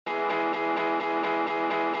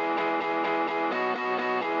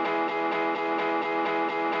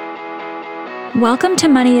Welcome to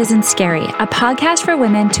Money Isn't Scary, a podcast for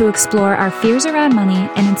women to explore our fears around money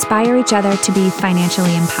and inspire each other to be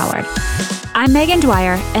financially empowered. I'm Megan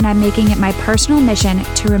Dwyer, and I'm making it my personal mission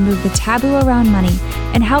to remove the taboo around money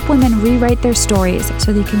and help women rewrite their stories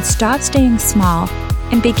so they can stop staying small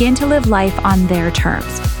and begin to live life on their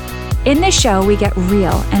terms. In this show, we get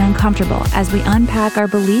real and uncomfortable as we unpack our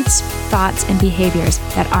beliefs, thoughts, and behaviors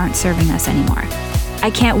that aren't serving us anymore. I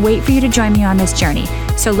can't wait for you to join me on this journey,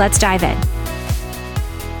 so let's dive in.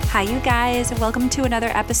 Hi, you guys. Welcome to another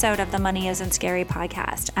episode of the Money Isn't Scary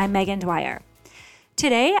podcast. I'm Megan Dwyer.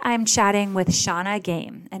 Today, I'm chatting with Shannah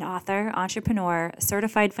Game, an author, entrepreneur,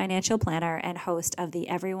 certified financial planner, and host of the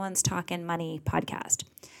Everyone's Talkin' Money podcast.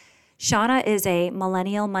 Shannah is a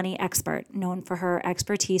millennial money expert known for her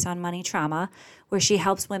expertise on money trauma, where she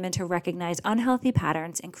helps women to recognize unhealthy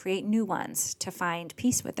patterns and create new ones to find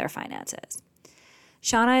peace with their finances.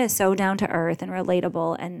 Shannah is so down to earth and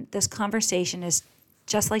relatable, and this conversation is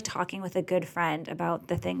just like talking with a good friend about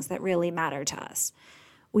the things that really matter to us.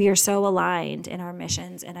 We are so aligned in our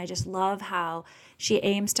missions, and I just love how she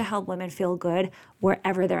aims to help women feel good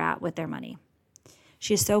wherever they're at with their money.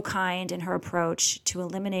 She's so kind in her approach to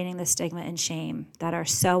eliminating the stigma and shame that are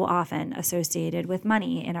so often associated with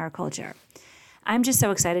money in our culture. I'm just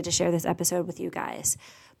so excited to share this episode with you guys.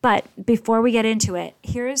 But before we get into it,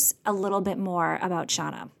 here's a little bit more about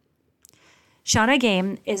Shannah. Shannah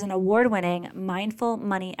Game is an award-winning mindful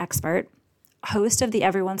money expert, host of the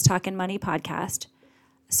Everyone's Talkin' Money podcast,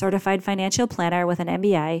 certified financial planner with an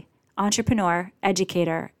MBA, entrepreneur,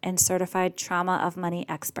 educator, and certified trauma of money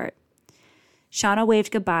expert. Shannah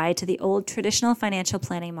waved goodbye to the old traditional financial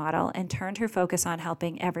planning model and turned her focus on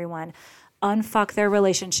helping everyone unfuck their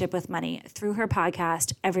relationship with money through her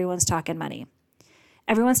podcast, Everyone's Talkin' Money.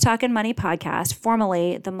 Everyone's Talkin' Money podcast,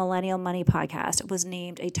 formerly the Millennial Money Podcast, was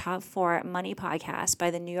named a top 4 money podcast by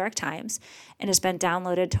the New York Times and has been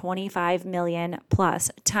downloaded 25 million plus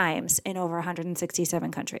times in over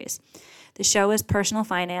 167 countries. The show is personal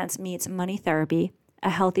finance meets money therapy, a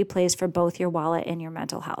healthy place for both your wallet and your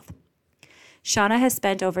mental health. Shannah has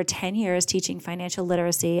spent over 10 years teaching financial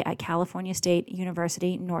literacy at California State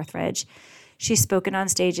University, Northridge. She's spoken on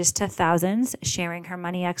stages to thousands, sharing her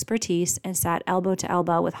money expertise, and sat elbow to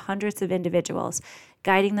elbow with hundreds of individuals,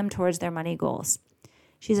 guiding them towards their money goals.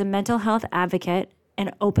 She's a mental health advocate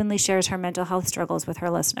and openly shares her mental health struggles with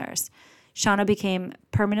her listeners. Shannah became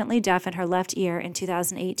permanently deaf in her left ear in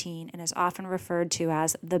 2018 and is often referred to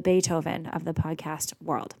as the Beethoven of the podcast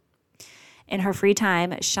world. In her free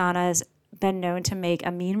time, Shannah's been known to make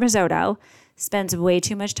a mean risotto, spends way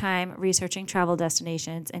too much time researching travel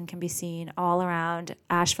destinations, and can be seen all around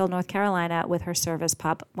Asheville, North Carolina with her service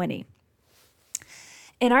pup, Winnie.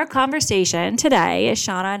 In our conversation today,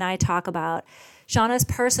 Shannah and I talk about Shannah's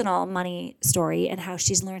personal money story and how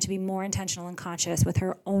she's learned to be more intentional and conscious with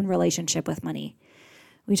her own relationship with money.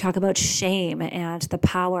 We talk about shame and the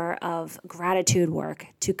power of gratitude work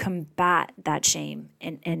to combat that shame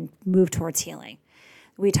and move towards healing.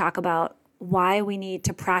 We talk about why we need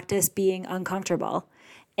to practice being uncomfortable,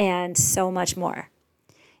 and so much more.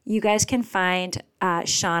 You guys can find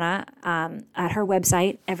Shannah at her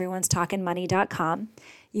website, everyone'stalkinmoney.com.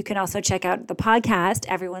 You can also check out the podcast,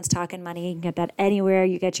 Everyone's Talkin' Money. You can get that anywhere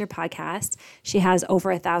you get your podcast. She has over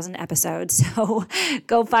 1,000 episodes, so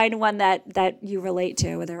go find one that you relate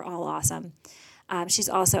to. They're all awesome. She's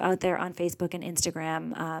also out there on Facebook and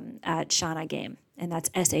Instagram at Shannah Game, and that's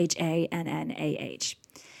SHANNAH.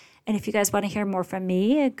 And if you guys want to hear more from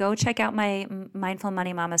me, go check out my Mindful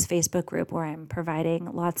Money Mamas Facebook group, where I'm providing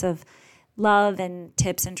lots of love and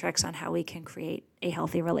tips and tricks on how we can create a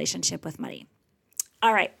healthy relationship with money.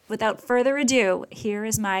 All right, without further ado, here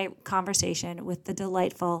is my conversation with the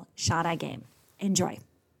delightful Shannah Game. Enjoy.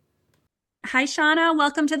 Hi, Shannah.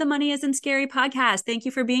 Welcome to the Money Isn't Scary podcast. Thank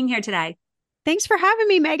you for being here today. Thanks for having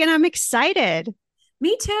me, Megan. I'm excited.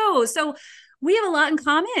 Me too. So we have a lot in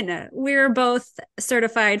common. We're both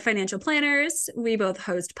certified financial planners. We both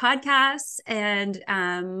host podcasts. And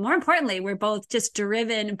more importantly, we're both just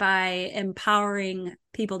driven by empowering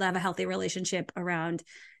people to have a healthy relationship around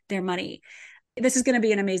their money. This is going to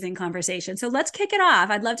be an amazing conversation. So let's kick it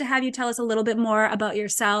off. I'd love to have you tell us a little bit more about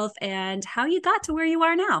yourself and how you got to where you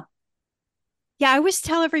are now. Yeah, I always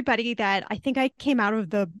tell everybody that I think I came out of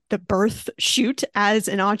the birth chute as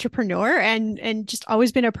an entrepreneur and just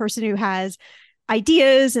always been a person who has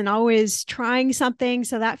ideas and always trying something.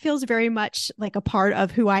 So that feels very much like a part of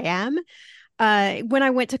who I am. When I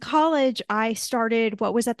went to college, I started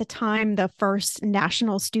what was at the time the first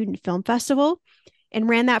National Student Film Festival and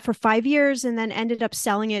ran that for 5 years and then ended up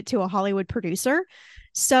selling it to a Hollywood producer.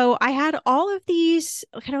 So I had all of these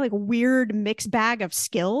kind of like weird mixed bag of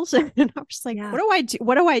skills. And I was like, what Yeah. do I do?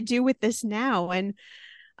 What do I do with this now? And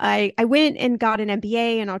I went and got an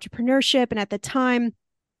MBA in entrepreneurship. And at the time,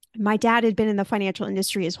 my dad had been in the financial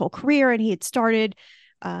industry his whole career, and he had started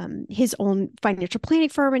his own financial planning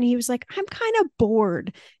firm. And he was like, I'm kind of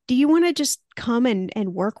bored. Do you want to just come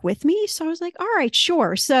and work with me? So I was like, all right,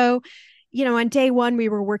 sure. So, on day one, we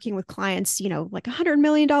were working with clients, like $100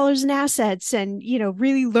 million in assets and,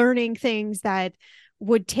 really learning things that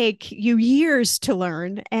would take you years to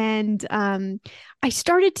learn. And I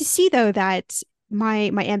started to see, though, that my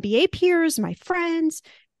MBA peers, my friends,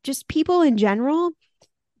 just people in general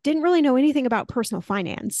didn't really know anything about personal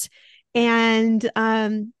finance. And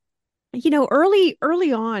early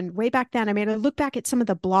on, way back then, I mean, I look back at some of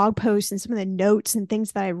the blog posts and some of the notes and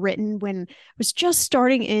things that I written when I was just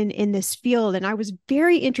starting in this field, and I was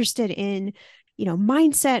very interested in,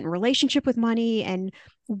 mindset and relationship with money and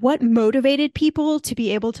what motivated people to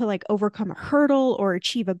be able to like overcome a hurdle or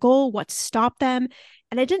achieve a goal, what stopped them.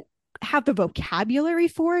 And I didn't have the vocabulary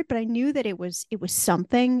for it, but I knew that it was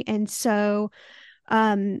something. And so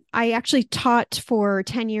I actually taught for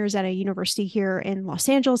 10 years at a university here in Los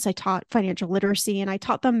Angeles. I taught financial literacy, and I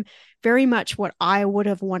taught them very much what I would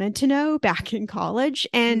have wanted to know back in college,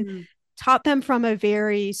 and Mm. taught them from a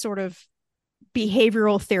very sort of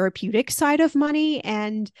behavioral therapeutic side of money.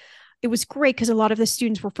 And it was great because a lot of the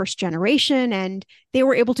students were first generation, and they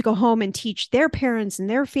were able to go home and teach their parents and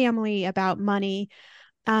their family about money.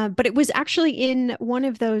 But it was actually in one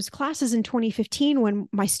of those classes in 2015 when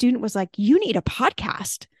my student was like, you need a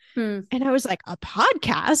podcast. Hmm. And I was like, a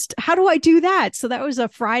podcast? How do I do that? So that was a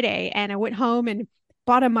Friday. And I went home and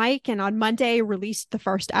bought a mic. And on Monday, released the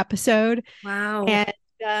first episode. Wow. And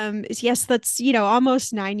yes, that's,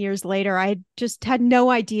 almost 9 years later. I just had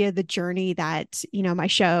no idea the journey that, my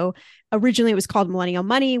show originally it was called Millennial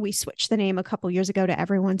Money. We switched the name a couple years ago to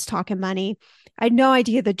Everyone's Talking Money. I had no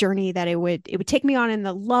idea the journey that it would take me on, and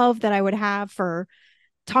the love that I would have for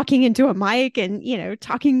talking into a mic and,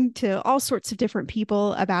 talking to all sorts of different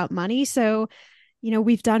people about money. So,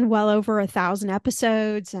 we've done well over 1,000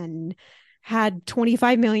 episodes and had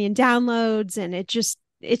 25 million downloads, and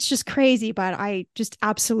it's just crazy, but I just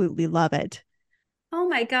absolutely love it. Oh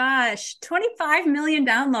my gosh, 25 million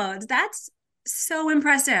downloads. That's so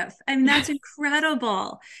impressive. I mean, that's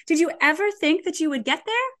incredible. Did you ever think that you would get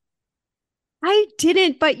there? I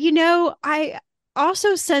didn't, but I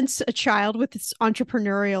also sense a child with this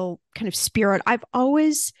entrepreneurial kind of spirit. I've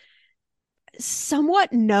always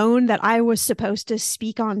somewhat known that I was supposed to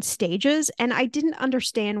speak on stages, and I didn't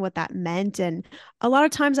understand what that meant. And a lot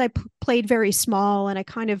of times I played very small, and I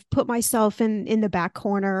kind of put myself in the back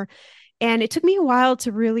corner. And it took me a while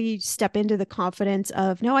to really step into the confidence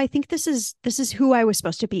of, no, I think this is who I was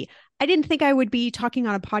supposed to be. I didn't think I would be talking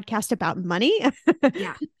on a podcast about money.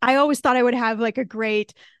 Yeah. I always thought I would have like a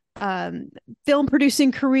great film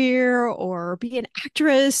producing career, or be an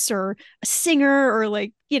actress or a singer, or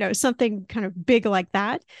like, something kind of big like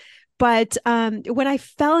that. But when I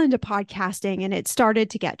fell into podcasting and it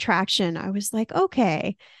started to get traction, I was like,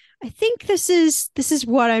 okay, I think this is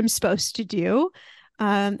what I'm supposed to do.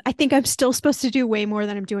 I think I'm still supposed to do way more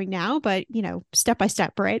than I'm doing now, but step by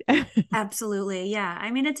step, right? Absolutely. Yeah. I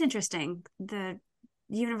mean, it's interesting. The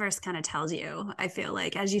universe kind of tells you, I feel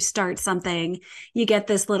like, as you start something, you get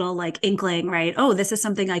this little like inkling, right? Oh, this is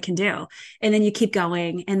something I can do. And then you keep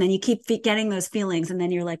going, and then you keep getting those feelings. And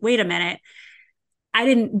then you're like, wait a minute, I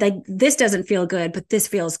didn't like, this doesn't feel good, but this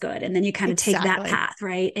feels good. And then you kind of take that Exactly. path,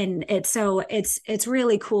 right? And it's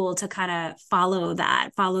really cool to kind of follow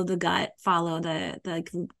that, follow the gut, follow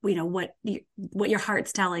what your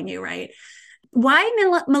heart's telling you, right?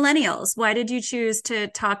 Why millennials? Why did you choose to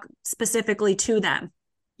talk specifically to them?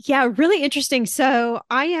 Yeah, really interesting. So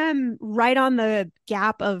I am right on the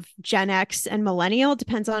gap of Gen X and millennial.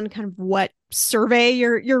 Depends on kind of what survey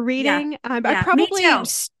you're Yeah. reading. I Yeah. Me probably too.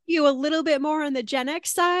 skew a little bit more on the Gen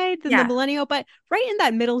X side than the Yeah. millennial, but right in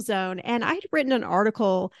that middle zone. And I'd written an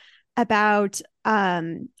article about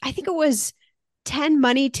I think it was 10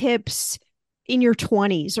 money tips in your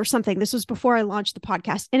 20s or something. This was before I launched the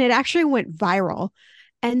podcast, and it actually went viral.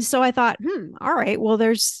 And so I thought, all right, well,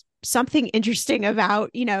 there's something interesting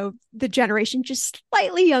about, the generation just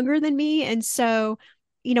slightly younger than me. And so,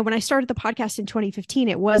 when I started the podcast in 2015,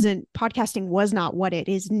 podcasting was not what it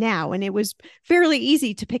is now. And it was fairly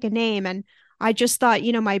easy to pick a name. And I just thought,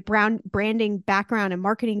 my branding background and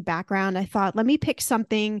marketing background, I thought, let me pick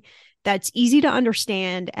something that's easy to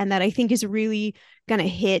understand and that I think is really going to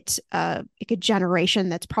hit like a generation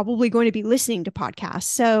that's probably going to be listening to podcasts.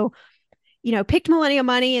 So, picked Millennial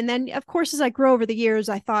Money. And then, of course, as I grow over the years,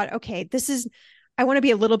 I thought, okay, this is I want to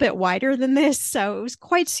be a little bit wider than this. So it was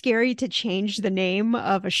quite scary to change the name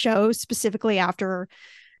of a show specifically after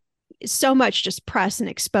so much just press and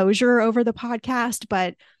exposure over the podcast.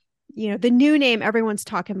 But the new name, Everyone's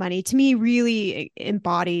Talking Money, to me really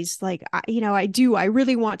embodies like, I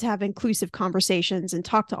really want to have inclusive conversations and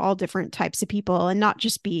talk to all different types of people and not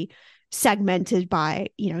just be segmented by,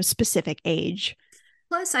 specific age.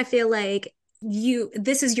 Plus, I feel like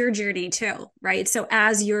this is your journey too, right? So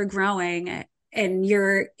as you're growing and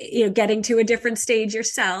you're, getting to a different stage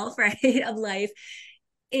yourself, right, of life,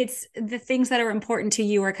 it's the things that are important to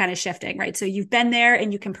you are kind of shifting, right? So you've been there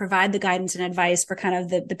and you can provide the guidance and advice for kind of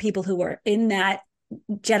the people who are in that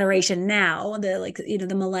generation now, the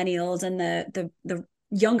millennials and the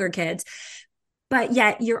younger kids. But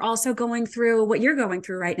yet you're also going through what you're going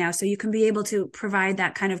through right now. So you can be able to provide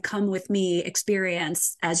that kind of come with me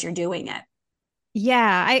experience as you're doing it.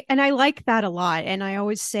 Yeah, I like that a lot. And I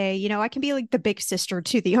always say, I can be like the big sister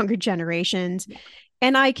to the younger generations. Yeah.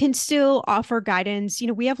 And I can still offer guidance.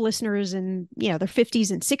 We have listeners in, their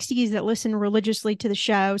 50s and 60s that listen religiously to the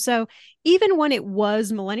show. So even when it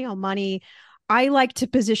was Millennial Money, I like to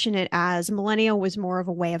position it as millennial was more of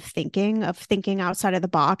a way of thinking outside of the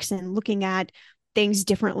box and looking at things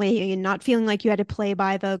differently and not feeling like you had to play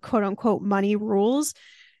by the quote unquote money rules.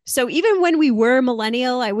 So even when we were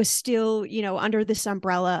millennial, I was still, under this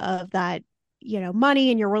umbrella of that, money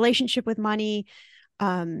and your relationship with money.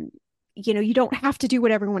 You don't have to do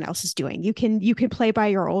what everyone else is doing. You can play by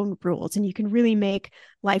your own rules and you can really make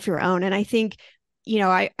life your own. And I think,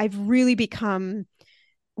 I've really become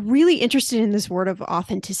really interested in this word of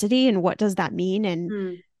authenticity and what does that mean?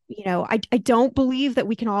 And, I don't believe that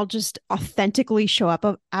we can all just authentically show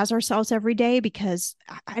up as ourselves every day, because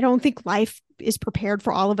I don't think life is prepared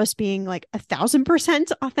for all of us being like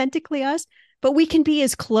 1,000% authentically us, but we can be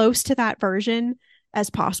as close to that version as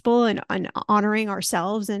possible and honoring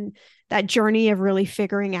ourselves and that journey of really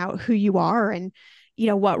figuring out who you are and,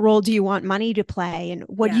 what role do you want money to play and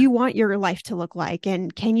what do you want your life to look like?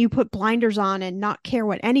 And can you put blinders on and not care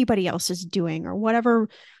what anybody else is doing or whatever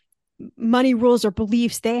money rules or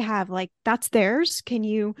beliefs they have, like that's theirs. Can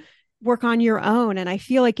you work on your own? And I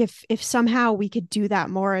feel like if somehow we could do that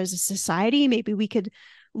more as a society, maybe we could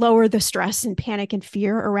lower the stress and panic and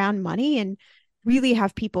fear around money and really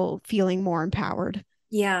have people feeling more empowered.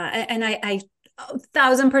 Yeah. And I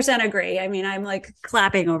 1,000% agree. I mean, I'm like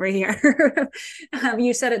clapping over here.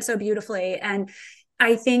 You said it so beautifully. And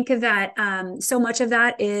I think that so much of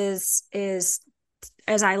that is,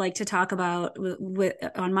 as I like to talk about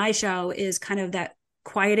on my show, is kind of that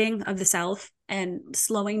quieting of the self and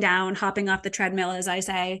slowing down, hopping off the treadmill, as I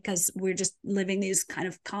say, because we're just living these kind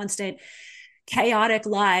of constant chaotic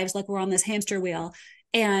lives, like we're on this hamster wheel.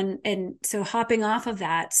 And so hopping off of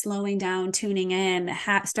that, slowing down, tuning in,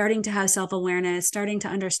 starting to have self-awareness, starting to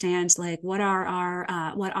understand like what are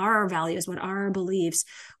our values, what are our beliefs,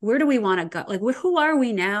 where do we want to go, like who are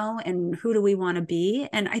we now and who do we want to be?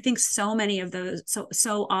 And I think so many of those,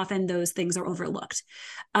 so often those things are overlooked,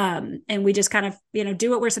 and we just kind of do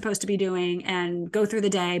what we're supposed to be doing and go through the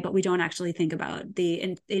day, but we don't actually think about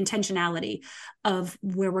the intentionality of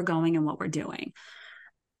where we're going and what we're doing.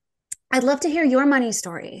 I'd love to hear your money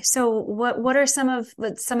story. So what are some of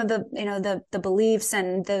the the beliefs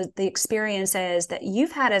and the experiences that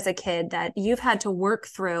you've had as a kid that you've had to work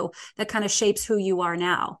through that kind of shapes who you are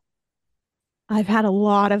now? I've had a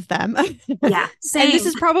lot of them. Yeah, same. And this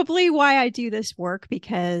is probably why I do this work,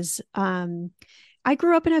 because I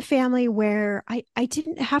grew up in a family where I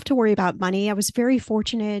didn't have to worry about money. I was very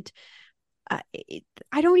fortunate. I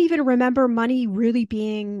don't even remember money really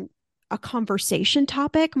being a conversation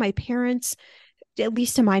topic. My parents, at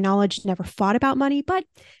least to my knowledge, never fought about money, but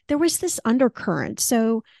there was this undercurrent.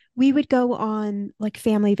 So we would go on like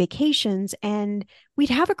family vacations and we'd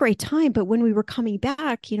have a great time. But when we were coming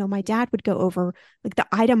back, my dad would go over like the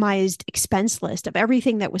itemized expense list of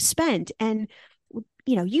everything that was spent. And,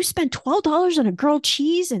 you spent $12 on a grilled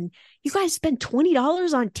cheese and you guys spent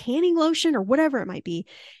 $20 on tanning lotion or whatever it might be.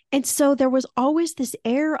 And so there was always this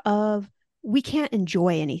air of, we can't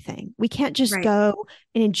enjoy anything. We can't just go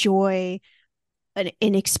and enjoy an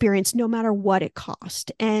experience no matter what it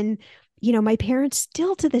cost. And, my parents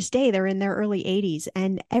still to this day, they're in their early 80s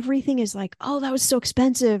and everything is like, oh, that was so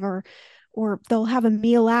expensive, or they'll have a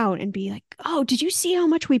meal out and be like, oh, did you see how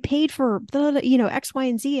much we paid for X, Y,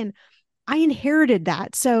 and Z? And I inherited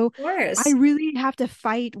that. So I really have to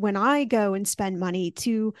fight when I go and spend money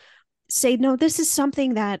to say, no, this is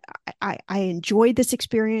something that I enjoyed this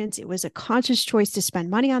experience. It was a conscious choice to spend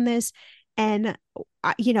money on this. And,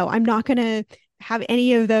 I'm not going to have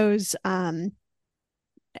any of those,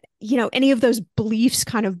 any of those beliefs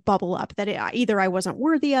kind of bubble up that either I wasn't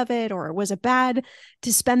worthy of it or it was a bad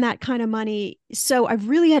to spend that kind of money. So I've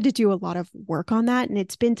really had to do a lot of work on that, and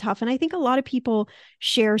it's been tough. And I think a lot of people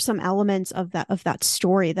share some elements of that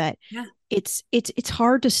story, that Yeah. it's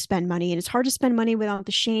hard to spend money, and it's hard to spend money without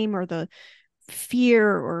the shame or the fear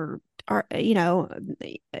or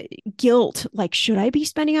guilt, like, should I be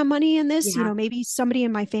spending on money in this? Yeah. Maybe somebody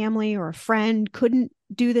in my family or a friend couldn't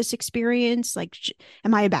do this experience. Like,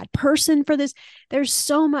 am I a bad person for this? There's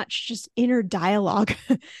so much just inner dialogue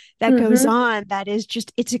that goes on that is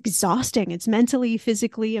just, it's exhausting. It's mentally,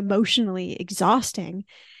 physically, emotionally exhausting.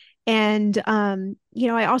 And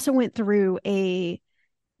I also went through a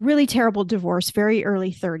really terrible divorce, very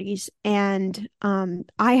early 30s. And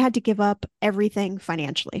I had to give up everything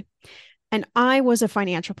financially. And I was a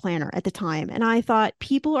financial planner at the time. And I thought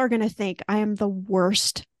people are going to think I am the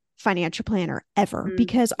worst financial planner ever,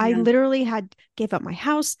 because I literally gave up my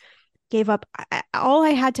house, gave up all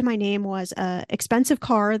I had to my name was a expensive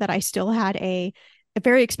car that I still had a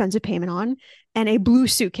very expensive payment on, and a blue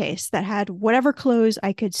suitcase that had whatever clothes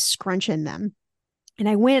I could scrunch in them. And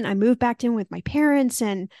I moved back in with my parents,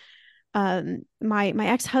 and my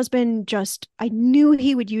ex-husband, just, I knew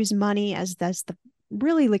he would use money as the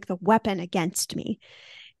really like the weapon against me.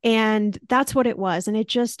 And that's what it was. And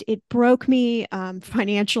it broke me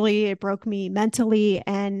financially, it broke me mentally.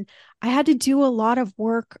 And I had to do a lot of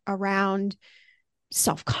work around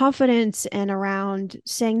self-confidence and around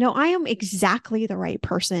saying, no, I am exactly the right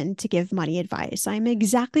person to give money advice. I'm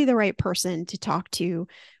exactly the right person to talk to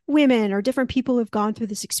women or different people who've gone through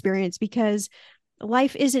this experience, because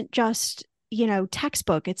life isn't just,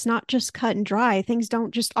 textbook. It's not just cut and dry. Things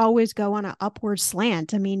don't just always go on an upward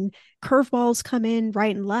slant. I mean, curveballs come in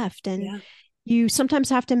right and left, and you sometimes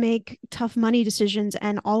have to make tough money decisions,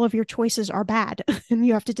 and all of your choices are bad. And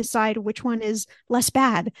you have to decide which one is less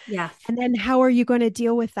bad. Yeah. And then how are you going to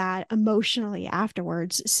deal with that emotionally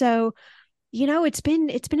afterwards? So, it's been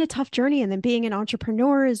a tough journey. And then being an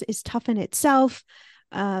entrepreneur is tough in itself.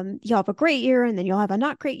 You'll have a great year, and then you'll have a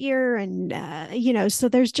not great year. And, so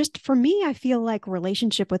there's just, for me, I feel like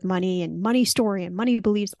relationship with money and money story and money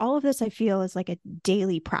beliefs, all of this, I feel, is like a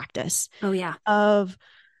daily practice. Oh, yeah. Of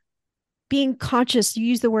being conscious. You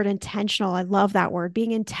use the word intentional. I love that word.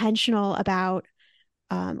 Being intentional about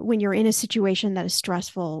when you're in a situation that is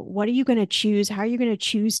stressful, what are you going to choose? How are you going to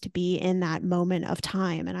choose to be in that moment of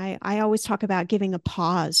time? And I always talk about giving a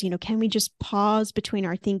pause. Can we just pause between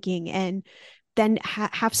our thinking and then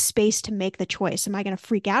have space to make the choice? Am I going to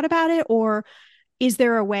freak out about it? Or is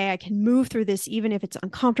there a way I can move through this, even if it's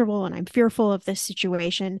uncomfortable and I'm fearful of this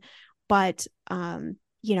situation, but,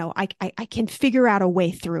 I can figure out a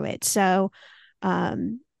way through it. So,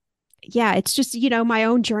 it's just, my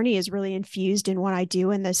own journey is really infused in what I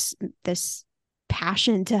do, and this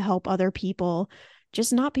passion to help other people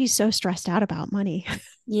just not be so stressed out about money.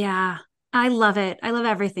 Yeah. I love it. I love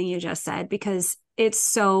everything you just said, because it's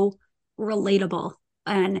so relatable.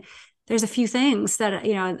 And there's a few things that,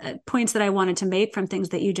 points that I wanted to make from things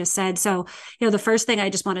that you just said. So, the first thing I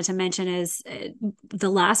just wanted to mention is the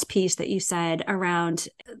last piece that you said around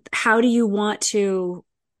how do you want to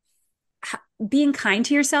being kind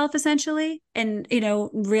to yourself, essentially, and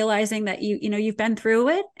realizing that you've been through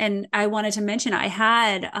it. And I wanted to mention, I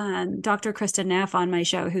had Dr. Kristen Neff on my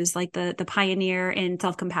show, who's like the pioneer in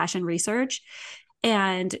self-compassion research.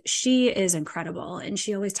 And she is incredible. And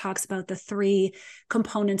she always talks about the 3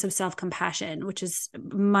 components of self-compassion, which is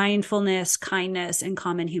mindfulness, kindness, and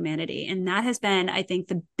common humanity. And that has been, I think,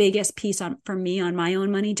 the biggest piece for me on my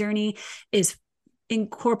own money journey, is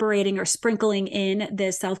incorporating or sprinkling in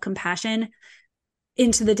this self-compassion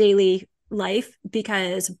into the daily life,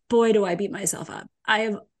 because boy, do I beat myself up.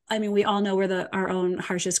 We all know we're our own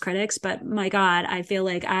harshest critics, but my God, I feel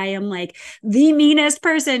like I am like the meanest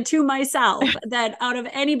person to myself that out of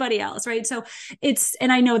anybody else. Right. So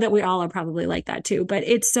and I know that we all are probably like that too, but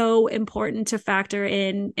it's so important to factor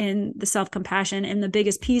in the self-compassion. And the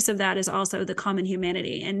biggest piece of that is also the common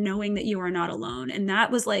humanity and knowing that you are not alone. And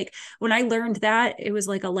that was like, when I learned that, it was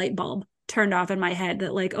like a light bulb turned off in my head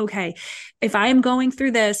that, like, okay, if I am going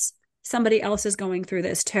through this, somebody else is going through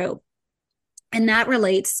this too. And that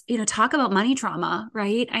relates, talk about money trauma,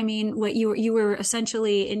 right? I mean, what you were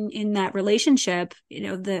essentially in that relationship,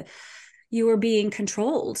 you were being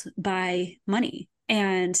controlled by money.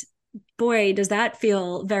 And boy, does that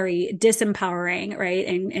feel very disempowering, right?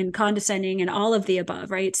 And condescending and all of the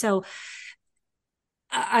above, right? So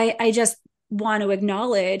I just want to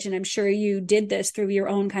acknowledge, and I'm sure you did this through your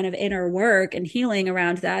own kind of inner work and healing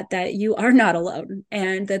around that you are not alone,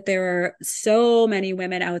 and that there are so many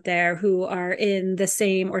women out there who are in the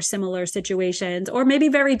same or similar situations, or maybe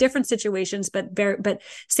very different situations, but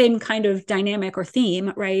same kind of dynamic or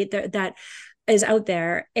theme, right? That is out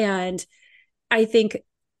there. And I think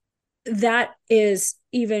that is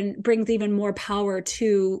even brings even more power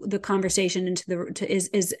to the conversation, into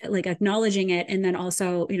is like acknowledging it, and then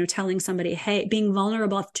also, telling somebody, hey, being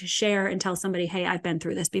vulnerable to share and tell somebody, hey, I've been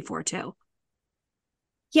through this before too.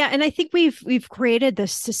 Yeah, and I think we've created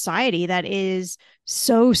this society that is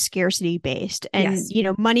so scarcity based, and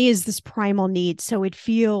Yes. money is this primal need, so it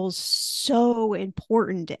feels so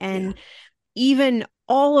important. Yeah. And even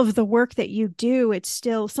all of the work that you do, it's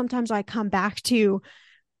still, sometimes I come back to,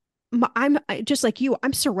 I'm just like you,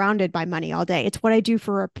 I'm surrounded by money all day. It's what I do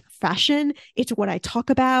for a profession. It's what I talk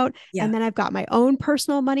about. Yeah. And then I've got my own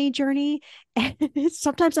personal money journey. And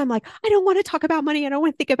sometimes I'm like, I don't want to talk about money. I don't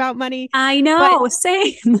want to think about money. I But, know.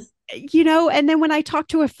 Same. and then when I talk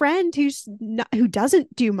to a friend who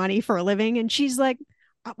doesn't do money for a living, and she's like,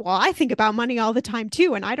 well, I think about money all the time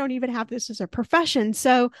too. And I don't even have this as a profession.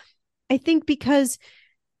 So I think because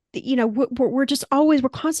we're just always, we're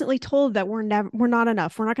constantly told that we're not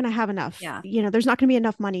enough, we're not going to have enough, Yeah. there's not going to be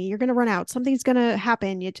enough money, you're going to run out, something's going to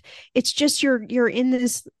happen. It's just you're in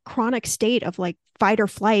this chronic state of like fight or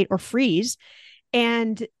flight or freeze,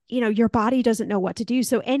 and your body doesn't know what to do.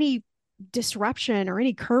 So any disruption or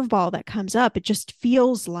any curveball that comes up, it just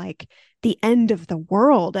feels like the end of the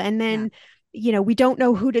world. And Yeah. then we don't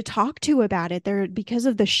know who to talk to about it there, because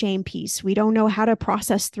of the shame piece. We don't know how to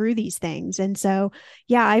process through these things. And so,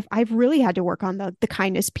 yeah, I've really had to work on the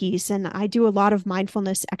kindness piece. And I do a lot of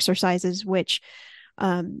mindfulness exercises, which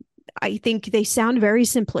I think they sound very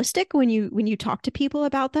simplistic when you talk to people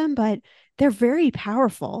about them, but they're very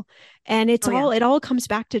powerful. And Oh, yeah. it all comes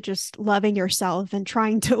back to just loving yourself and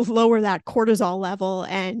trying to lower that cortisol level,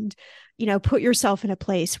 and put yourself in a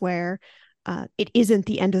place where it isn't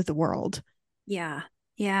the end of the world. Yeah.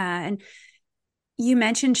 Yeah. And you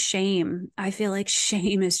mentioned shame. I feel like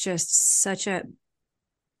shame is just such a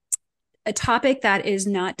topic that is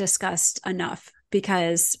not discussed enough,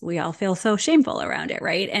 because we all feel so shameful around it,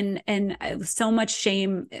 right? And so much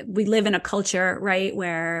shame. We live in a culture, right,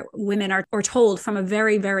 where women are told from a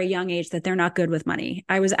very, very young age that they're not good with money.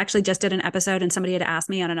 I was actually just did an episode, and somebody had asked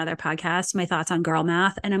me on another podcast my thoughts on girl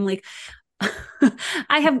math, and I'm like,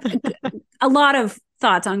 I have a lot of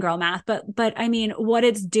thoughts on girl math, but I mean, what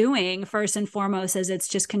it's doing first and foremost is it's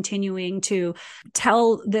just continuing to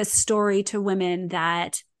tell this story to women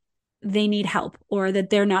that they need help, or that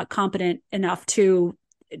they're not competent enough to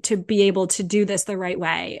be able to do this the right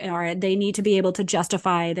way, or they need to be able to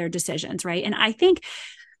justify their decisions, right? And I think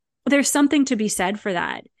there's something to be said for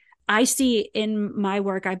that. I see in my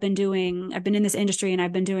work, I've been in this industry, and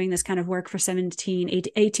I've been doing this kind of work for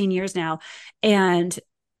 18 years now. And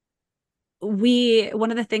one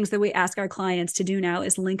of the things that we ask our clients to do now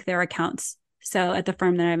is link their accounts. So at the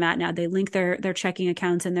firm that I'm at now, they link their checking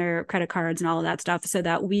accounts and their credit cards and all of that stuff, so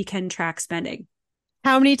that we can track spending.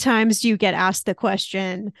 How many times do you get asked the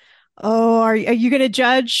question, oh, are you going to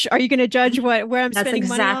judge? Are you going to judge where I'm That's spending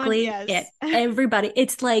money on? exactly it. Yes. Everybody,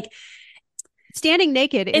 it's like Standing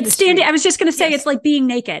naked in the standing. street. I was just going to say, Yes. it's like being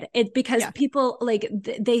naked. Because Yeah. people like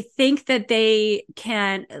they think that they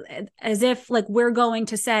can, as if like we're going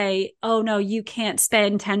to say, oh no, you can't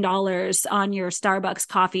spend $10 on your Starbucks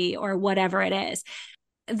coffee or whatever it is.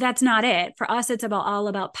 That's not it. For us, it's all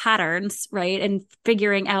about patterns, right? And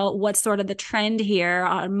figuring out what's sort of the trend here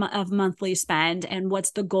of monthly spend, and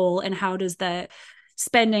what's the goal, and how does the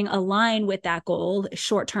spending align with that goal,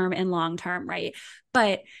 short term and long term, right?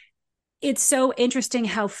 But it's so interesting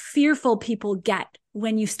how fearful people get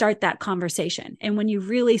when you start that conversation, and when you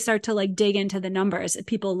really start to like dig into the numbers.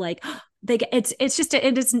 People like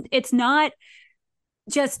it's not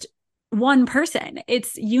just one person,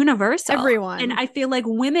 it's universal. Everyone. And I feel like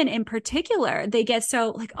women in particular, they get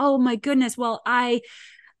so like, oh my goodness, well, I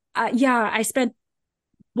spent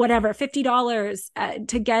whatever $50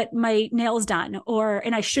 to get my nails done,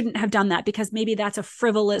 and I shouldn't have done that, because maybe that's a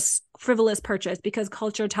frivolous purchase, because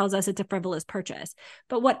culture tells us it's a frivolous purchase.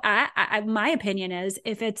 But what my opinion is,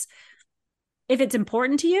 if it's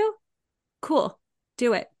important to you, cool,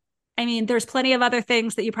 do it. I mean, there's plenty of other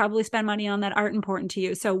things that you probably spend money on that aren't important to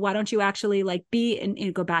you. So why don't you actually like be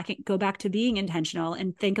and go back to being intentional,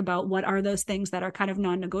 and think about what are those things that are kind of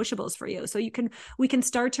non-negotiables for you, so we can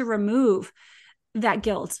start to remove that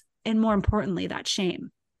guilt, and more importantly, that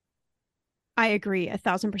shame. I agree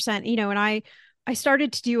 1,000%. And I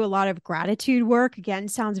started to do a lot of gratitude work. Again,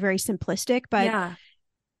 sounds very simplistic, but Yeah.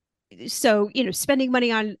 so, spending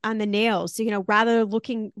money on the nails, rather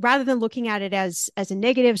than looking at it as a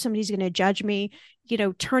negative, somebody's going to judge me,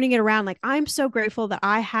 turning it around, like, I'm so grateful that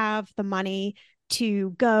I have the money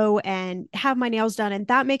to go and have my nails done, and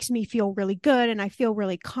that makes me feel really good, and I feel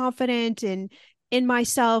really confident in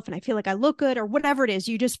myself, and I feel like I look good, or whatever it is.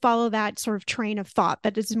 You just follow that sort of train of thought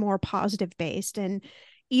that is more positive based. And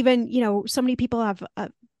even, so many people have a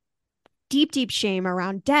deep shame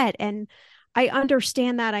around debt, and I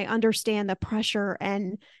understand that. I understand the pressure.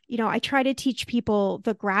 And, I try to teach people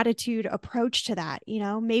the gratitude approach to that.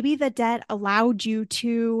 Maybe the debt allowed you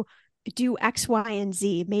to do X, Y, and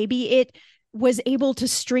Z. Maybe it was able to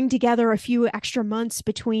string together a few extra months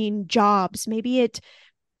between jobs. Maybe it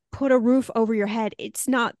put a roof over your head. It's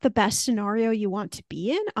not the best scenario you want to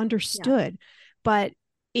be in, Yeah. understood. But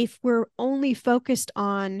if we're only focused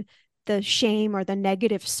on the shame or the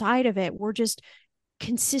negative side of it, we're just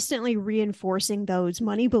consistently reinforcing those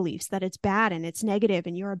money beliefs that it's bad and it's negative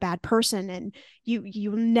and you're a bad person and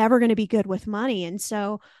you're never going to be good with money. And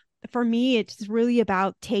so for me, it's really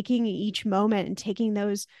about taking each moment and taking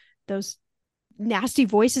those nasty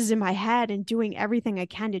voices in my head and doing everything I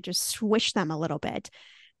can to just swish them a little bit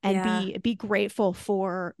and Yeah. be grateful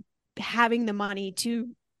for having the money to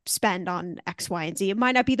spend on X, Y, and Z. It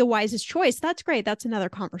might not be the wisest choice. That's great. That's another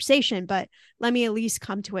conversation, but let me at least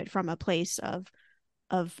come to it from a place of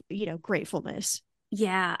gratefulness.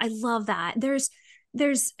 Yeah, I love that.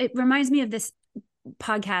 It reminds me of this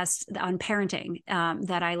podcast on parenting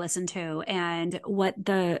that I listen to, and what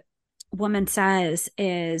the woman says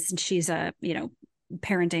is, she's a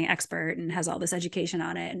parenting expert and has all this education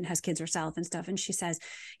on it and has kids herself and stuff, and she says,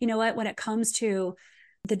 you know what, when it comes to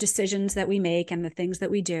the decisions that we make and the things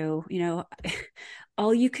that we do,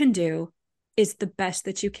 all you can do is the best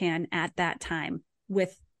that you can at that time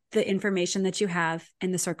with the information that you have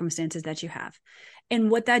and the circumstances that you have.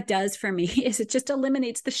 And what that does for me is it just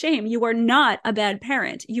eliminates the shame. You are not a bad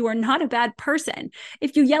parent. You are not a bad person.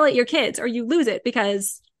 If you yell at your kids or you lose it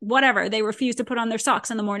because whatever, they refuse to put on their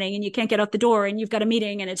socks in the morning and you can't get out the door and you've got a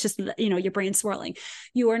meeting and it's just, your brain's swirling.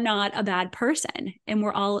 You are not a bad person. And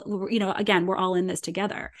we're all, again, we're all in this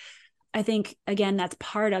together. I think, again, that's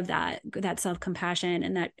part of that self-compassion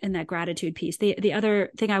and that gratitude piece. The other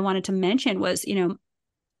thing I wanted to mention was,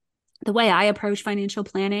 the way I approach financial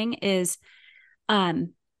planning is,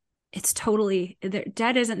 it's totally,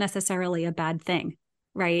 debt isn't necessarily a bad thing,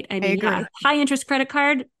 right? I mean, yeah, high interest credit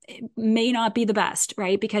card may not be the best,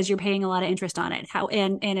 right? Because you're paying a lot of interest on it,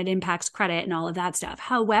 and it impacts credit and all of that stuff.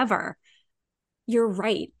 However, you're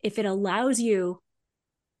right. If it allows you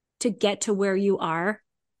to get to where you are,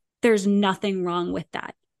 there's nothing wrong with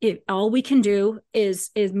that. All we can do is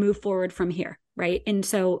move forward from here, right? And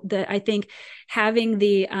so I think having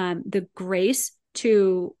the grace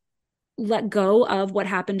to let go of what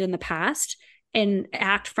happened in the past and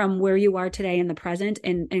act from where you are today in the present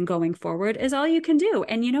and going forward is all you can do.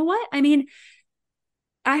 And you know what? I mean,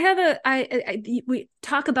 we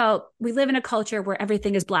talk about, we live in a culture where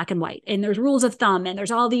everything is black and white and there's rules of thumb and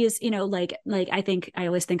there's all these, like I think I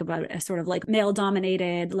always think about it as sort of like male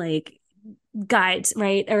dominated, like guides,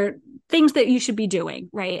 right? Or things that you should be doing.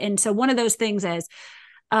 Right. And so one of those things is,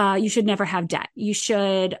 you should never have debt. You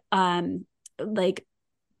should, like,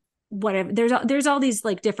 whatever, there's all these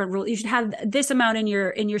like different rules. You should have this amount in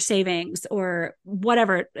your savings or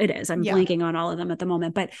whatever it is. I'm blanking on all of them at the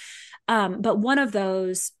moment, but one of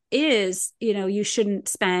those is, you shouldn't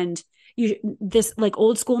spend this like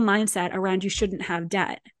old school mindset around you shouldn't have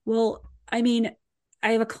debt. Well, I mean,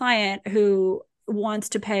 I have a client who wants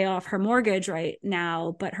to pay off her mortgage right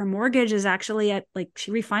now, but her mortgage is actually at, like,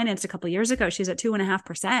 she refinanced a couple of years ago. She's at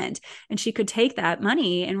 2.5%, and she could take that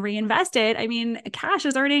money and reinvest it. I mean, cash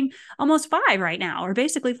is earning almost 5 right now, or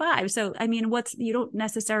basically 5. So, I mean, you don't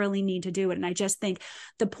necessarily need to do it. And I just think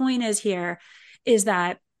the point is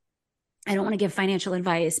that I don't want to give financial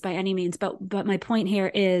advice by any means, but my point here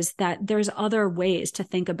is that there's other ways to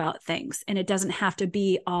think about things, and it doesn't have to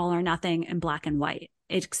be all or nothing and black and white.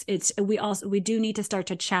 We do need to start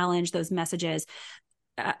to challenge those messages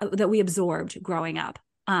that we absorbed growing up,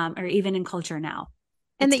 or even in culture now.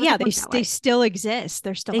 And they still exist.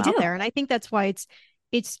 They're still out there. And I think that's why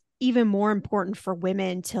it's even more important for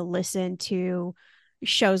women to listen to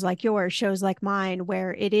shows like yours, shows like mine,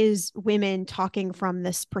 where it is women talking from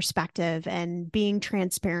this perspective and being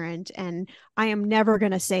transparent. And I am never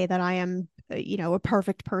going to say that I am, a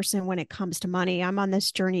perfect person when it comes to money. I'm on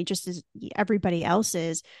this journey just as everybody else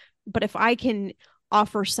is. But if I can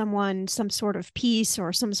offer someone some sort of peace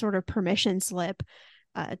or some sort of permission slip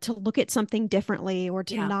to look at something differently, or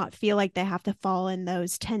to not feel like they have to fall in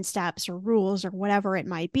those 10 steps or rules or whatever it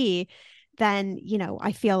might be, then,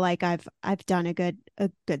 I feel like I've done a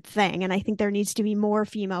good thing. And I think there needs to be more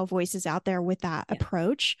female voices out there with that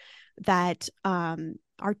approach that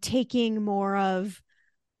are taking more of,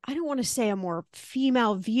 I don't want to say a more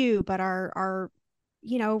female view, but are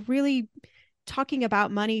really talking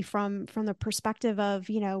about money from the perspective of,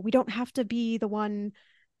 we don't have to be the one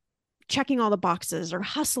checking all the boxes or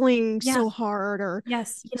hustling so hard, or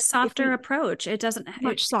yes, if softer we approach. It doesn't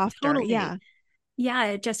much softer. totally.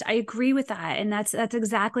 Yeah, I agree with that. And that's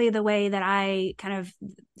exactly the way that I kind of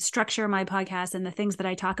structure my podcast and the things that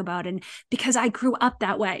I talk about. And because I grew up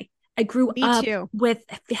that way. I grew Me up too. with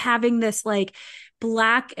having this like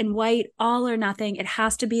black and white, all or nothing. It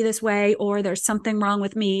has to be this way, or there's something wrong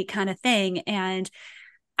with me kind of thing. And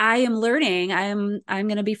I am learning. I'm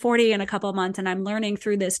going to be 40 in a couple of months, and I'm learning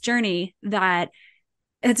through this journey that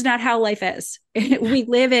it's not how life is. we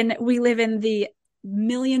live in the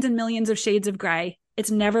millions and millions of shades of gray.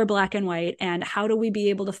 It's never black and white. And how do we be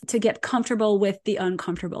able to get comfortable with the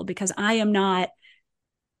uncomfortable? Because I've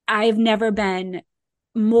never been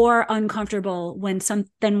more uncomfortable when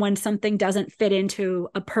something doesn't fit into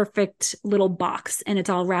a perfect little box and it's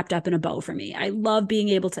all wrapped up in a bow for me. I love being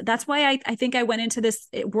able to. That's why I think I went into this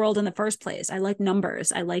world in the first place. I like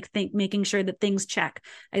numbers. I like making sure that things check.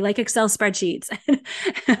 I like Excel spreadsheets.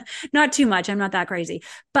 Not too much. I'm not that crazy,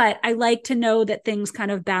 but I like to know that things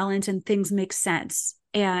kind of balance and things make sense.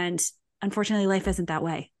 And unfortunately, life isn't that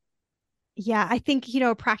way. Yeah, I think,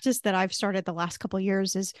 a practice that I've started the last couple of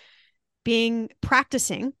years is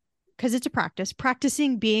practicing, because it's a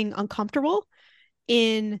practicing being uncomfortable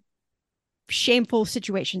in shameful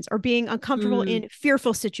situations, or being uncomfortable in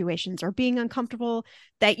fearful situations, or being uncomfortable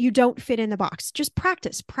that you don't fit in the box. Just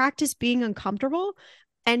practice being uncomfortable,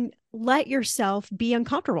 and let yourself be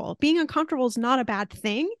uncomfortable. Being uncomfortable is not a bad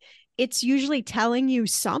thing. It's usually telling you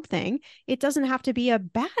something. It doesn't have to be a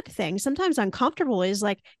bad thing. Sometimes uncomfortable is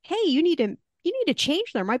like, hey, you need to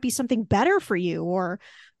change. There might be something better for you, or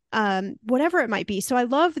whatever it might be. So I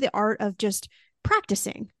love the art of just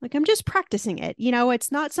practicing. Like, I'm just practicing it.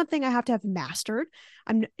 It's not something I have to have mastered.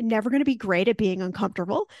 I'm never going to be great at being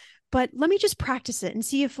uncomfortable, but let me just practice it and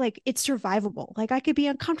see if like it's survivable. Like, I could be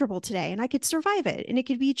uncomfortable today and I could survive it, and it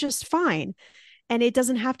could be just fine. And it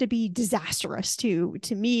doesn't have to be disastrous to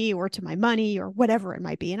me or to my money or whatever it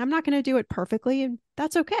might be. And I'm not going to do it perfectly, and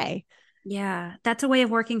that's okay. Yeah, that's a way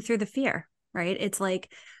of working through the fear, right? It's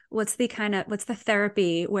like, what's the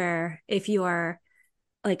therapy where if you are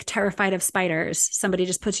like terrified of spiders, somebody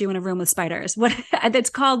just puts you in a room with spiders? What it's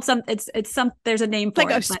called, there's a name for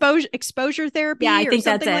like it. Exposure therapy, Yeah, I or think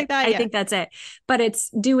that's something it. like that. I think that's it. But it's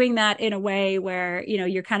doing that in a way where,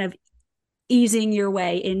 you're kind of easing your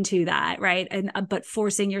way into that, right? And but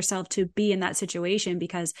forcing yourself to be in that situation,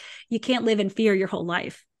 because you can't live in fear your whole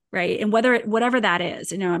life, right? And whatever that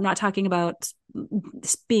is, I'm not talking about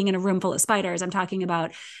being in a room full of spiders. I'm talking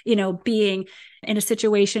about, being in a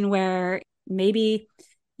situation where maybe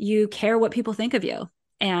you care what people think of you,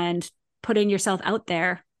 and putting yourself out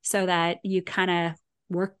there so that you kind of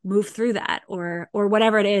move through that, or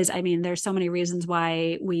whatever it is. I mean, there's so many reasons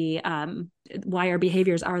why why our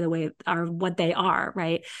behaviors are what they are,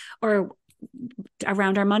 right? Or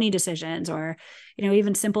around our money decisions, or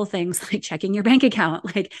even simple things like checking your bank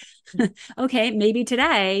account. Like, okay, maybe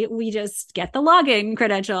today we just get the login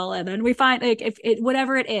credential, and then we find, like, if it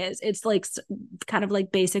whatever it is, it's like kind of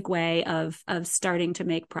like basic way of starting to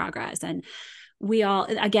make progress. And we all,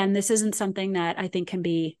 again, this isn't something that I think can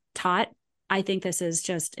be taught. I think this is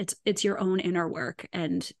just, it's your own inner work,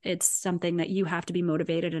 and it's something that you have to be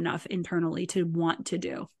motivated enough internally to want to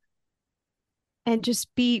do. And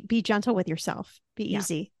just be gentle with yourself. Be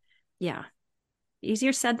easy. Yeah.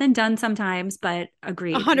 Easier said than done sometimes, but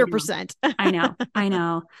agreed. 100%. I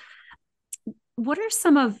know. What are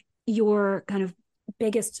some of your kind of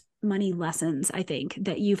biggest money lessons, I think,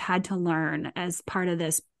 that you've had to learn as part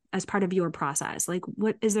of your process? Like,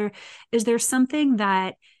 what is there something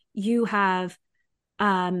that you have,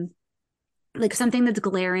 like something that's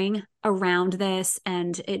glaring around this,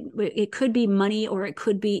 and it could be money, or it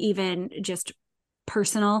could be even just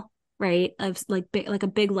personal, right? Of like a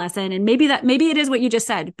big lesson. And maybe it is what you just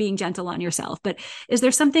said, being gentle on yourself. But is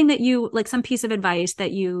there something that you, like, some piece of advice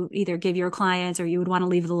that you either give your clients or you would want to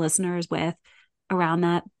leave the listeners with around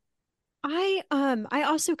that? I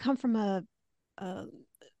also come from a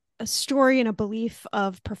story and a belief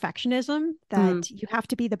of perfectionism, that you have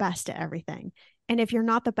to be the best at everything. And if you're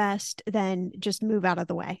not the best, then just move out of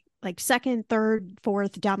the way. Like second, third,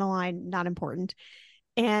 fourth down the line, not important.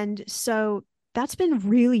 And so that's been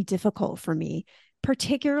really difficult for me,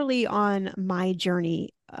 particularly on my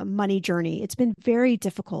journey, money journey. It's been very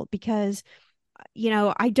difficult because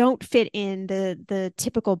I don't fit in the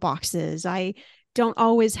typical boxes. I don't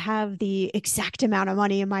always have the exact amount of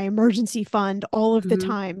money in my emergency fund all of the Mm-hmm.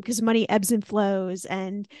 time because money ebbs and flows.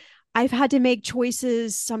 And I've had to make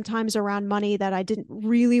choices sometimes around money that I didn't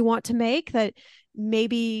really want to make, that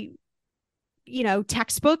maybe,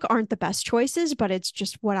 textbook aren't the best choices, but it's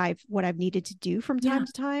just what I've needed to do from Yeah. time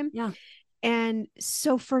to time. Yeah. And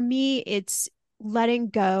so for me, it's letting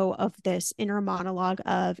go of this inner monologue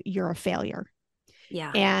of you're a failure,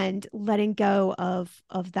 Yeah. and letting go of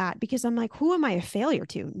that, because I'm like, who am I a failure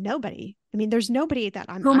to? Nobody. I mean, there's nobody that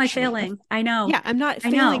I'm Who am I actually failing? I know. yeah, I'm not I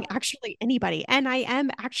failing know. actually anybody, and I am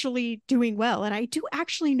actually doing well, and I do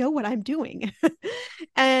actually know what I'm doing.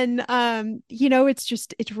 And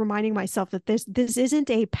it's reminding myself that this isn't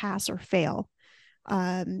a pass or fail.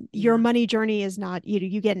 Your Yeah. money journey is not,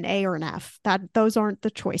 you get an A or an F. That those aren't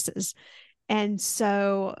the choices. And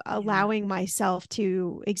so Yeah. allowing myself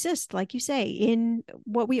to exist, like you say, in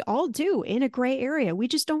what we all do, in a gray area, we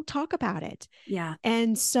just don't talk about it. Yeah.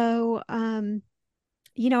 And so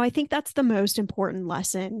I think that's the most important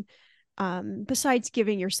lesson. Besides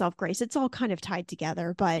giving yourself grace, it's all kind of tied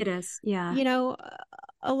together, but It is. Yeah. you know uh,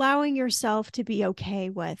 allowing yourself to be okay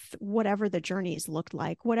with whatever the journeys looked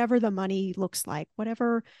like, whatever the money looks like,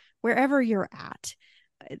 wherever you're at,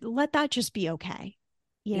 let that just be okay,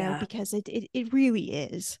 Yeah. because it really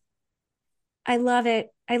is. I love it.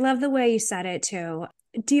 I love the way you said it too.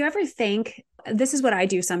 Do you ever think this is what I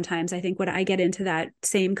do sometimes? I think when I get into that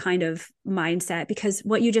same kind of mindset, because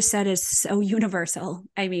what you just said is so universal.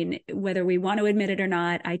 I mean, whether we want to admit it or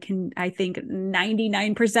not, I think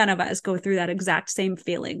 99% of us go through that exact same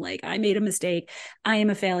feeling. Like, I made a mistake. I am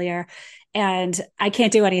a failure and I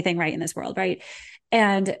can't do anything right in this world. Right.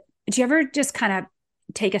 And do you ever just kind of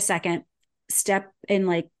take a second, step in,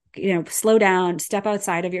 like, slow down, step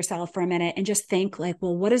outside of yourself for a minute and just think, like,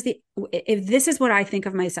 well, if this is what I think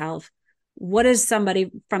of myself, what does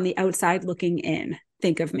somebody from the outside looking in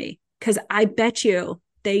think of me? Because I bet you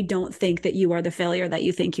they don't think that you are the failure that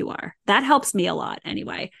you think you are. That helps me a lot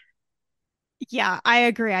anyway. Yeah, I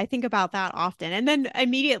agree. I think about that often, and then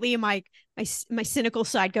immediately my cynical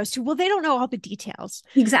side goes to, well, they don't know all the details.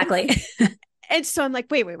 and Exactly. and so I'm like,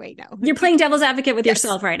 wait, no, You're playing devil's advocate with yes,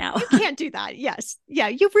 yourself right now. you can't do that. Yes, yeah,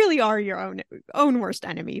 you really are your own worst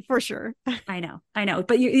enemy for sure. I know,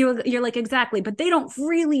 but you're like, exactly, but they don't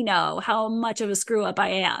really know how much of a screw up I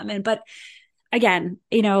am. But again,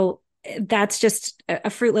 that's just a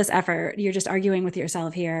fruitless effort. You're just arguing with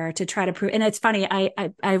yourself here to try to prove. And it's funny.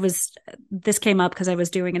 This came up because I was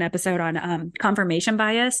doing an episode on confirmation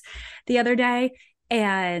bias the other day.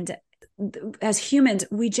 And as humans,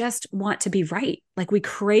 we just want to be right. Like, we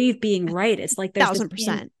crave being right. It's like there's this,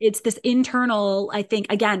 1,000%. it's this internal, I think,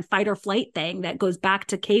 again, fight or flight thing that goes back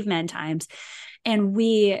to caveman times. And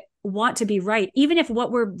we want to be right, even if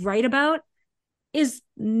what we're right about is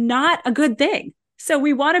not a good thing. So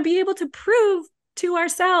we want to be able to prove to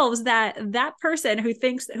ourselves that that person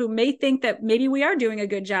who may think that maybe we are doing a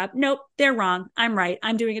good job, nope, they're wrong. I'm right.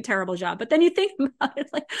 I'm doing a terrible job. But then you think about it,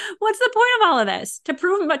 like, what's the point of all of this? To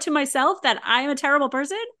prove to myself that I'm a terrible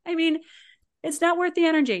person? I mean, it's not worth the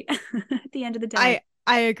energy at the end of the day.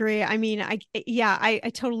 I agree. I mean,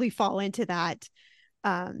 I totally fall into that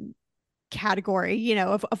um category,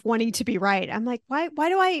 of wanting to be right. I'm like, why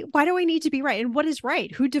do I need to be right? And what is right?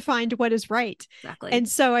 Who defined what is right? Exactly. And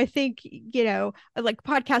so I think, like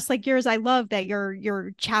podcasts like yours, I love that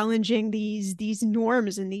you're challenging these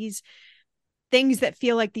norms and these things that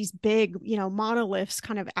feel like these big, monoliths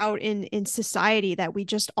kind of out in society that we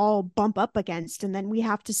just all bump up against, and then we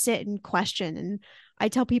have to sit and question. And I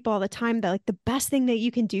tell people all the time that, like, the best thing that you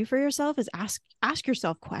can do for yourself is ask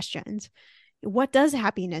yourself questions. What does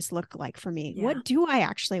happiness look like for me? Yeah. What do I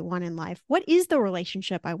actually want in life? What is the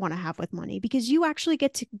relationship I want to have with money? Because you actually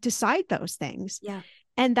get to decide those things. Yeah.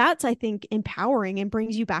 And that's, I think, empowering and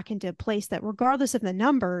brings you back into a place that, regardless of the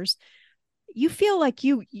numbers, you feel like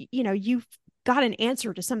you've got an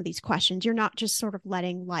answer to some of these questions. You're not just sort of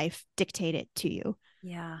letting life dictate it to you.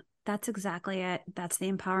 Yeah. That's exactly it. That's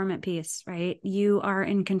the empowerment piece, right? You are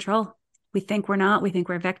in control. We think we're not. We think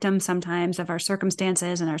we're victims sometimes of our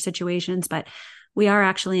circumstances and our situations, but we are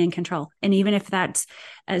actually in control. And even if that's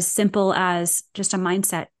as simple as just a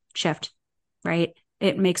mindset shift, right?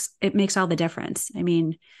 It makes all the difference. I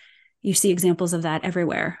mean, you see examples of that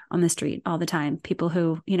everywhere on the street all the time. People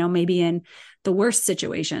who, maybe in the worst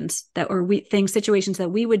situations situations that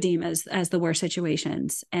we would deem as the worst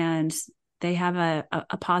situations, and they have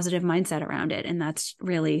a positive mindset around it. And that's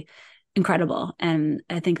really incredible. And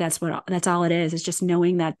I think that's all it is just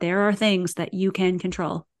knowing that there are things that you can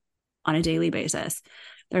control on a daily basis.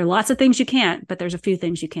 There are lots of things you can't, but there's a few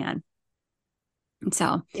things you can.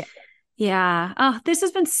 So, Yeah. yeah. Oh, this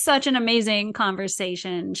has been such an amazing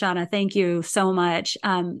conversation, Shannah. Thank you so much.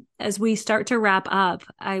 As we start to wrap up,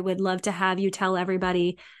 I would love to have you tell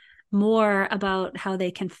everybody more about how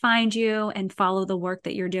they can find you and follow the work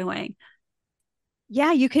that you're doing.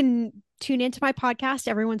 Yeah, you can tune into my podcast,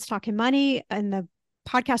 Everyone's Talking Money, and the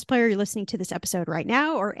podcast player you're listening to this episode right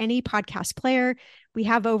now, or any podcast player. We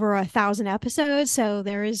have over 1,000 episodes, so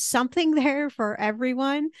there is something there for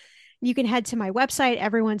everyone. You can head to my website,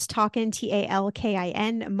 Everyone's Talking,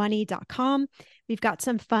 TALKIN, money.com. We've got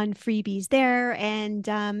some fun freebies there, and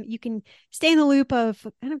you can stay in the loop of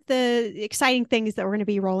kind of the exciting things that we're going to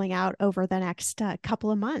be rolling out over the next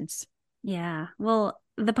couple of months. Yeah. Well,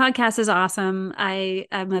 the podcast is awesome.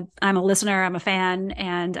 I'm a listener, I'm a fan,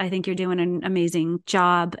 and I think you're doing an amazing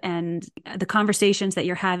job. And the conversations that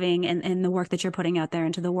you're having and the work that you're putting out there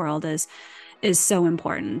into the world is so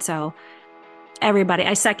important. So everybody,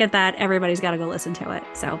 I second that. Everybody's got to go listen to it.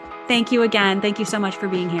 So thank you again. Thank you so much for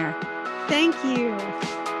being here. Thank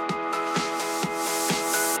you.